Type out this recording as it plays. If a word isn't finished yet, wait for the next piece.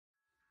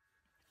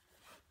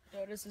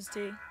This is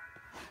T,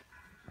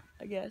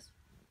 I guess.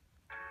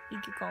 You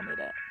could call me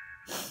that.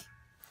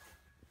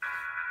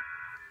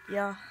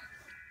 Yeah.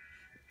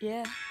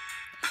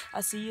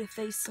 I see your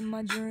face in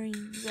my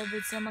dreams.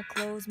 Every time I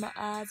close my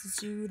eyes,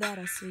 it's you that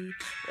I see.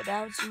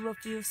 Without you, I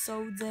feel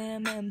so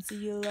damn empty.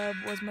 Your love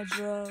was my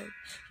drug.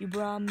 You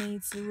brought me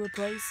to a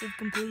place of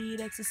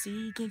complete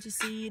ecstasy. Can't you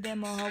see that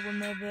my heart will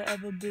never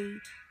ever be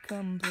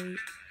complete?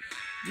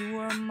 You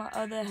were my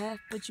other half,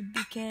 but you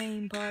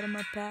became part of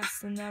my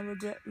past, and I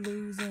regret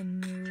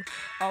losing you.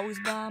 Always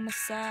by my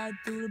side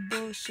through the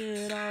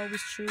bullshit,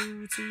 always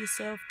true to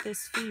yourself.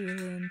 This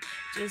feeling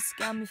just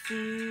got me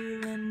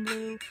feeling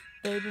blue.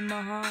 Baby, my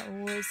heart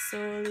was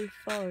solely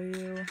for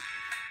you.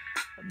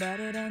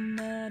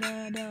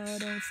 Ba-da-da-da-da-da,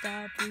 don't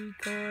stop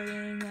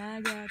recording,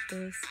 I got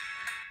this.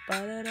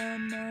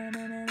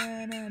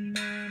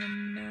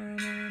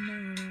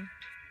 Ba-da-da-da-da-da-da-da-da-da-da-da.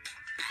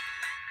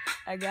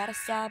 I gotta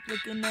stop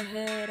looking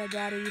ahead, I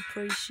gotta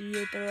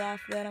appreciate the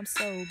life that I'm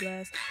so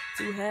blessed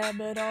to have.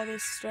 But all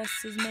this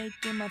stress is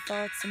making my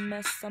thoughts a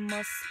mess, I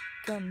must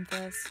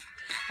confess.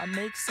 I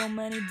make so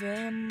many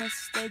damn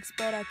mistakes,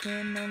 but I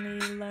can only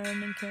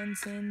learn and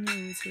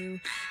continue to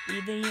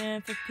either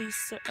yearn for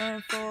peace or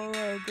earn for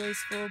a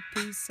graceful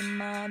peace of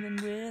mind.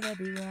 And with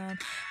every rhyme,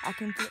 I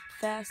can flip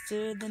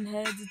faster than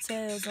heads or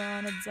tails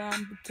on a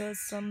dime, because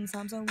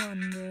sometimes I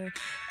wonder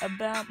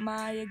about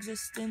my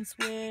existence,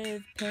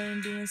 with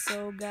pain being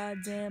so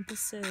goddamn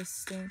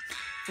persistent.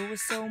 For with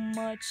so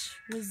much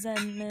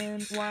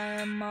resentment, why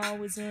I'm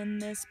always in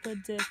this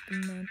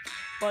predicament.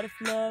 What if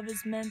love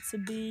is meant to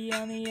be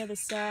on the other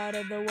side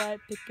of the white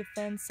picket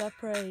fence? I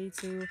pray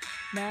to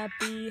not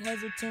be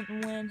hesitant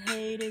when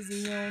hate is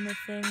the only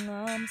thing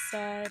on my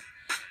side.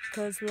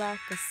 Cause like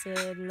I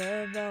said,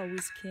 love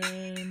always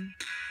came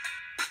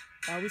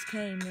and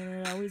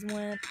it always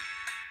went.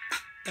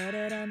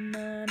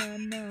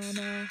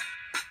 Da-da-da-na-na-na-na,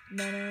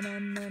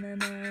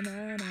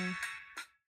 na-na-na-na-na-na-na.